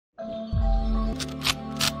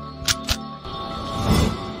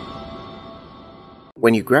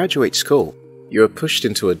When you graduate school, you are pushed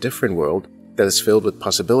into a different world that is filled with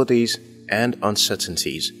possibilities and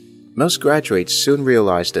uncertainties. Most graduates soon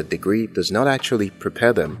realize that degree does not actually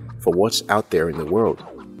prepare them for what's out there in the world.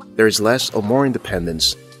 There is less or more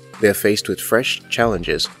independence. They are faced with fresh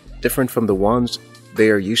challenges, different from the ones they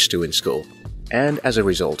are used to in school. And as a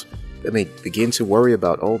result, they may begin to worry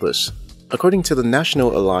about all this. According to the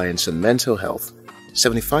National Alliance on Mental Health,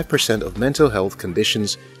 75% of mental health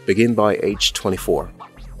conditions begin by age 24.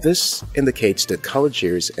 This indicates that college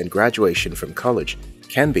years and graduation from college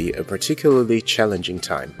can be a particularly challenging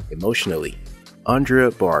time emotionally. Andrea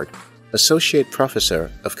Bard, Associate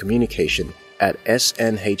Professor of Communication at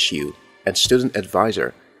SNHU and student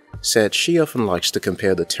advisor, said she often likes to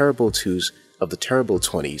compare the terrible twos of the terrible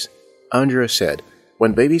 20s. Andrea said,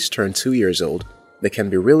 when babies turn 2 years old, they can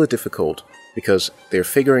be really difficult because they're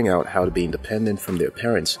figuring out how to be independent from their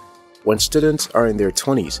parents. When students are in their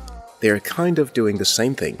 20s, they are kind of doing the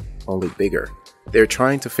same thing, only bigger. They're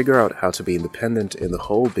trying to figure out how to be independent in the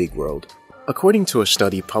whole big world. According to a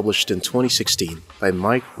study published in 2016 by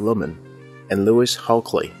Mike Luhman and Louis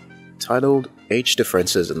Halkley, titled Age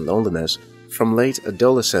Differences in Loneliness from Late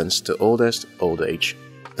Adolescence to Oldest Old Age,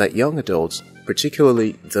 that young adults,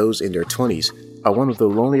 particularly those in their 20s, are one of the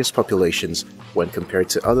loneliest populations when compared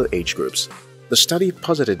to other age groups. The study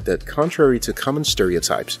posited that contrary to common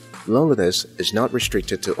stereotypes, loneliness is not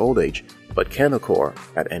restricted to old age, but can occur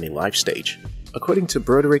at any life stage. According to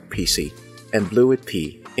Broderick P.C. and Blewett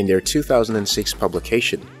P. in their 2006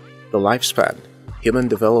 publication, The Lifespan: Human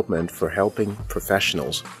Development for Helping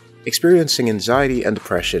Professionals, experiencing anxiety and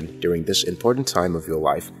depression during this important time of your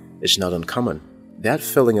life is not uncommon. That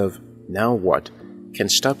feeling of, now what, can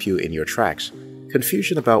stop you in your tracks.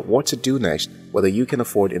 Confusion about what to do next, whether you can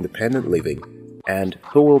afford independent living, and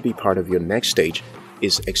who will be part of your next stage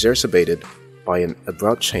is exacerbated by an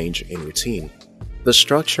abrupt change in routine. The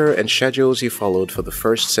structure and schedules you followed for the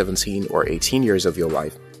first 17 or 18 years of your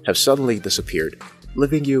life have suddenly disappeared,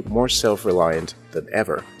 leaving you more self-reliant than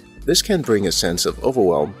ever. This can bring a sense of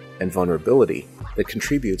overwhelm and vulnerability that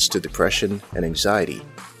contributes to depression and anxiety.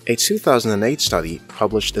 A 2008 study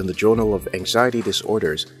published in the Journal of Anxiety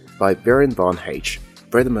Disorders by Berenbaum H.,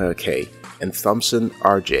 Bredemeyer K., and Thompson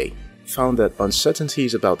R.J. found that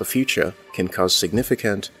uncertainties about the future can cause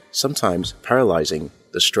significant, sometimes paralyzing,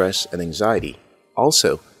 distress and anxiety.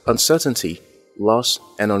 Also, uncertainty, loss,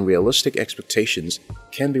 and unrealistic expectations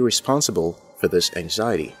can be responsible for this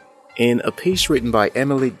anxiety. In a piece written by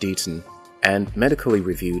Emily Deaton and medically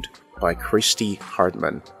reviewed by Christy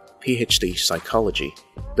Hartman, PhD Psychology,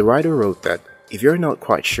 the writer wrote that if you're not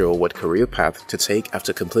quite sure what career path to take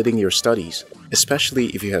after completing your studies, especially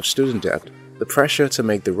if you have student debt, the pressure to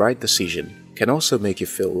make the right decision can also make you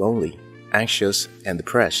feel lonely, anxious, and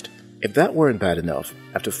depressed. If that weren't bad enough,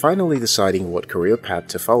 after finally deciding what career path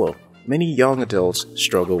to follow, many young adults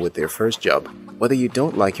struggle with their first job. Whether you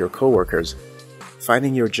don't like your coworkers,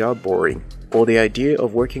 finding your job boring, or the idea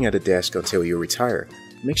of working at a desk until you retire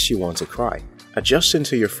makes you want to cry. Adjusting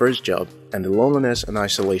to your first job and the loneliness and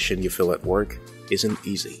isolation you feel at work isn't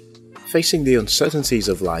easy. Facing the uncertainties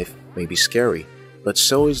of life may be scary, but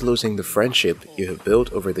so is losing the friendship you have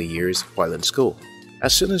built over the years while in school.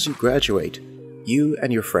 As soon as you graduate, you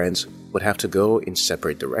and your friends would have to go in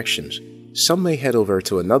separate directions. Some may head over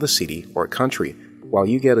to another city or country while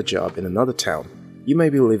you get a job in another town. You may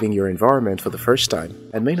be leaving your environment for the first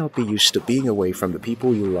time and may not be used to being away from the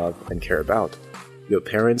people you love and care about, your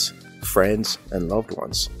parents, friends, and loved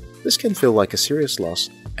ones. This can feel like a serious loss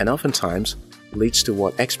and oftentimes leads to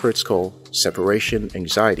what experts call separation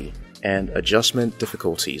anxiety and adjustment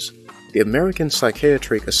difficulties. The American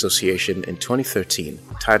Psychiatric Association in 2013,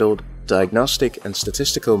 titled Diagnostic and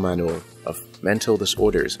Statistical Manual of Mental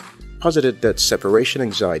Disorders, posited that separation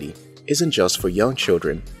anxiety isn't just for young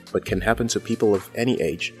children but can happen to people of any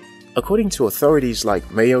age. According to authorities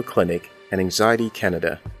like Mayo Clinic and Anxiety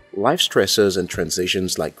Canada, life stressors and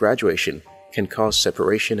transitions like graduation can cause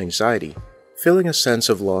separation anxiety. Feeling a sense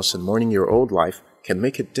of loss and mourning your old life can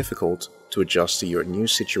make it difficult to adjust to your new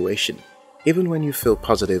situation. Even when you feel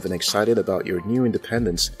positive and excited about your new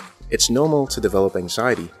independence, it's normal to develop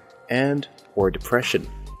anxiety and/or depression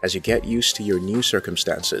as you get used to your new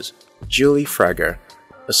circumstances. Julie Frager,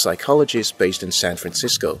 a psychologist based in San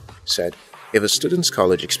Francisco, said, "If a student's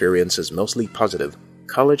college experience is mostly positive,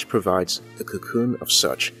 college provides a cocoon of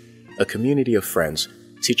such, a community of friends,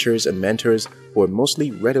 teachers, and mentors who are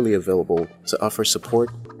mostly readily available to offer support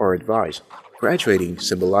or advice. Graduating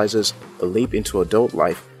symbolizes a leap into adult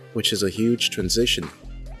life, which is a huge transition."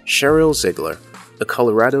 Cheryl Ziegler, A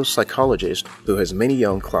Colorado psychologist who has many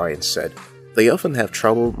young clients said, they often have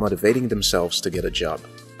trouble motivating themselves to get a job.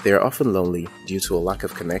 They are often lonely due to a lack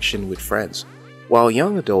of connection with friends. While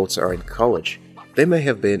young adults are in college, they may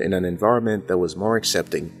have been in an environment that was more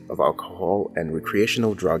accepting of alcohol and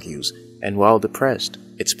recreational drug use, and while depressed,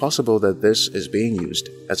 it's possible that this is being used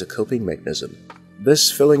as a coping mechanism.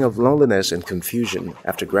 This feeling of loneliness and confusion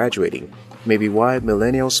after graduating may be why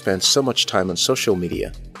millennials spend so much time on social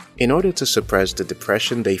media. In order to suppress the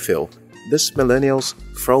depression they feel, these millennials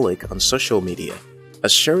frolic on social media.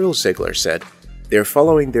 As Cheryl Ziegler said, they're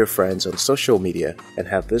following their friends on social media and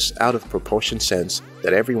have this out-of-proportion sense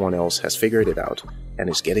that everyone else has figured it out and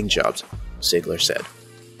is getting jobs, Ziegler said.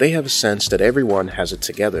 They have a sense that everyone has it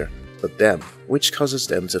together but them, which causes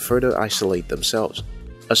them to further isolate themselves.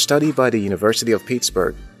 A study by the University of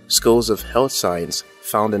Pittsburgh Schools of Health Science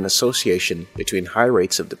found an association between high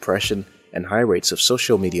rates of depression and high rates of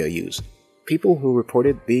social media use. People who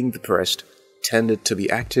reported being depressed tended to be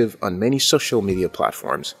active on many social media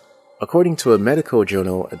platforms. According to a medical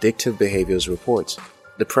journal, Addictive Behaviors reports,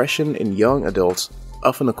 depression in young adults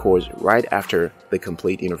often occurs right after they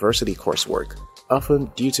complete university coursework, often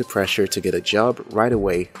due to pressure to get a job right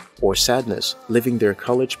away or sadness leaving their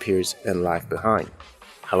college peers and life behind.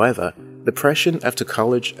 However, depression after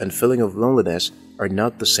college and feeling of loneliness are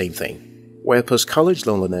not the same thing. Where post-college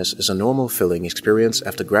loneliness is a normal feeling experienced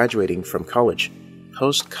after graduating from college,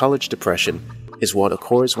 post-college depression is what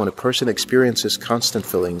occurs when a person experiences constant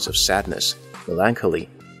feelings of sadness, melancholy,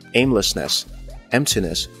 aimlessness,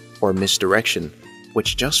 emptiness, or misdirection,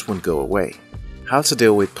 which just won't go away. How to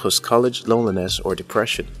deal with post-college loneliness or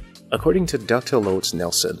depression? According to Dr. Lotz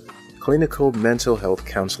Nelson, Clinical Mental Health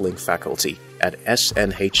Counseling Faculty at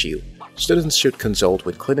SNHU, students should consult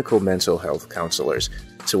with clinical mental health counselors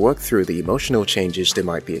to work through the emotional changes they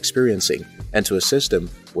might be experiencing and to assist them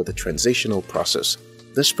with the transitional process.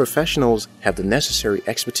 These professionals have the necessary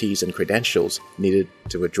expertise and credentials needed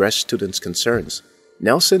to address students' concerns.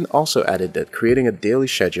 Nelson also added that creating a daily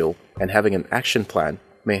schedule and having an action plan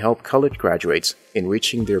may help college graduates in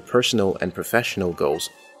reaching their personal and professional goals.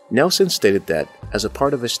 Nelson stated that, as a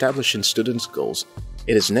part of establishing students' goals,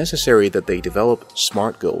 it is necessary that they develop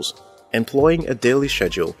SMART goals. Employing a daily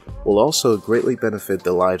schedule will also greatly benefit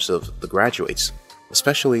the lives of the graduates,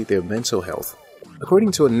 especially their mental health.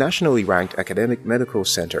 According to a nationally ranked academic medical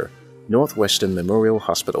center, Northwestern Memorial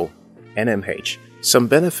Hospital, NMH, some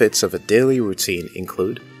benefits of a daily routine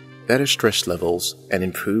include better stress levels and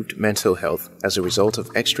improved mental health as a result of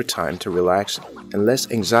extra time to relax and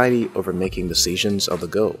less anxiety over making decisions on the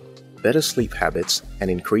go, better sleep habits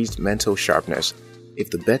and increased mental sharpness if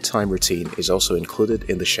the bedtime routine is also included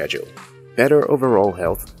in the schedule, better overall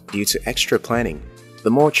health due to extra planning. The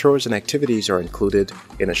more chores and activities are included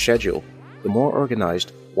in a schedule, the more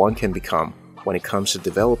organized one can become when it comes to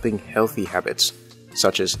developing healthy habits,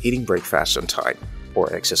 such as eating breakfast on time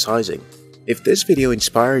or exercising. If this video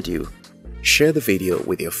inspired you, share the video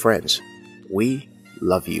with your friends. We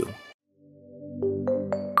love you.